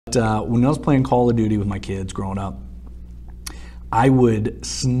When I was playing Call of Duty with my kids growing up, I would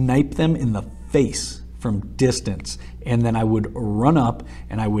snipe them in the face from distance, and then I would run up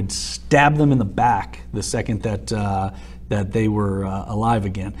and I would stab them in the back the second that they were alive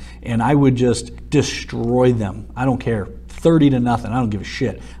again, and I would just destroy them. I don't care, 30-0. I don't give a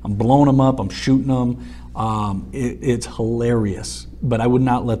shit. I'm blowing them up. I'm shooting them. It's hilarious, but I would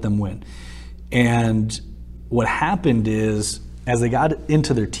not let them win. And what happened is, as they got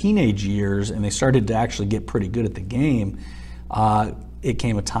into their teenage years and they started to actually get pretty good at the game, it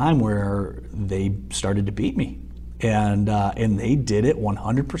came a time where they started to beat me, and they did it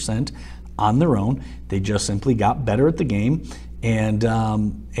 100% on their own. They just simply got better at the game, and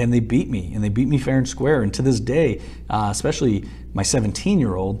they beat me, and they beat me fair and square. And to this day, especially my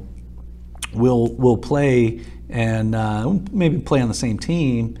 17-year-old, will play and maybe play on the same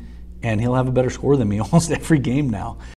team, and he'll have a better score than me almost every game now.